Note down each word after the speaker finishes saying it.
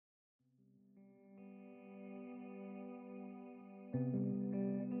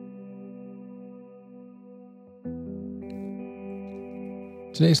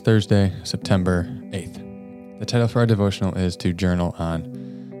Today's Thursday, September 8th. The title for our devotional is To Journal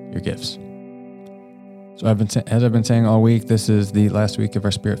on Your Gifts. So as I've been saying all week, this is the last week of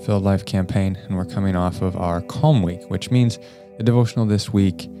our Spirit-Filled Life campaign, and we're coming off of our Calm Week, which means the devotional this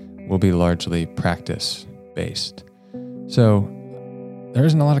week will be largely practice-based. So there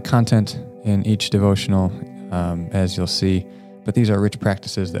isn't a lot of content in each devotional, as you'll see, but these are rich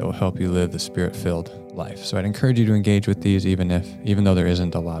practices that will help you live the Spirit-filled life. So I'd encourage you to engage with these even though there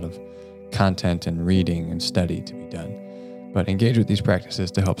isn't a lot of content and reading and study to be done. But engage with these practices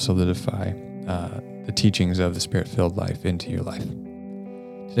to help solidify the teachings of the Spirit-filled life into your life.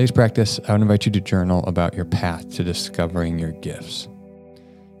 Today's practice, I would invite you to journal about your path to discovering your gifts.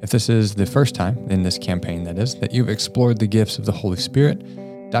 If this is the first time in this campaign, that you've explored the gifts of the Holy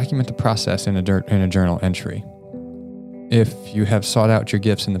Spirit, document the process in a journal entry. If you have sought out your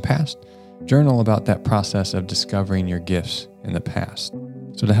gifts in the past, journal about that process of discovering your gifts in the past.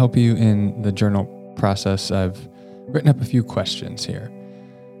 So to help you in the journal process, I've written up a few questions here.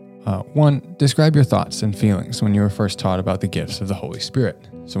 1, describe your thoughts and feelings when you were first taught about the gifts of the Holy Spirit.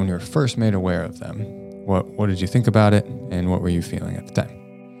 So when you were first made aware of them, what did you think about it, and what were you feeling at the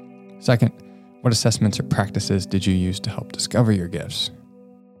time? 2nd, what assessments or practices did you use to help discover your gifts?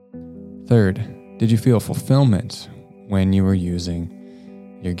 3rd, did you feel fulfillment when you were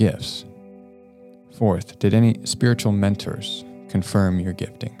using your gifts? 4th, did any spiritual mentors confirm your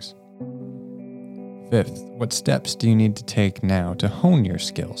giftings? 5th, what steps do you need to take now to hone your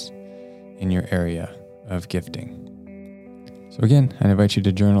skills in your area of gifting? So again, I invite you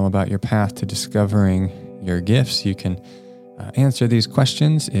to journal about your path to discovering your gifts. You can answer these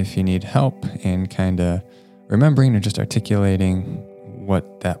questions if you need help in kind of remembering or just articulating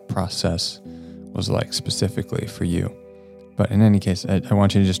what that process was like specifically for you. But in any case, I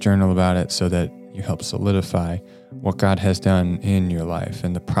want you to just journal about it so that you help solidify what God has done in your life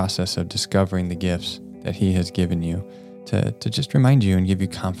and the process of discovering the gifts that He has given you to just remind you and give you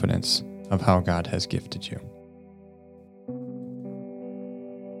confidence of how God has gifted you.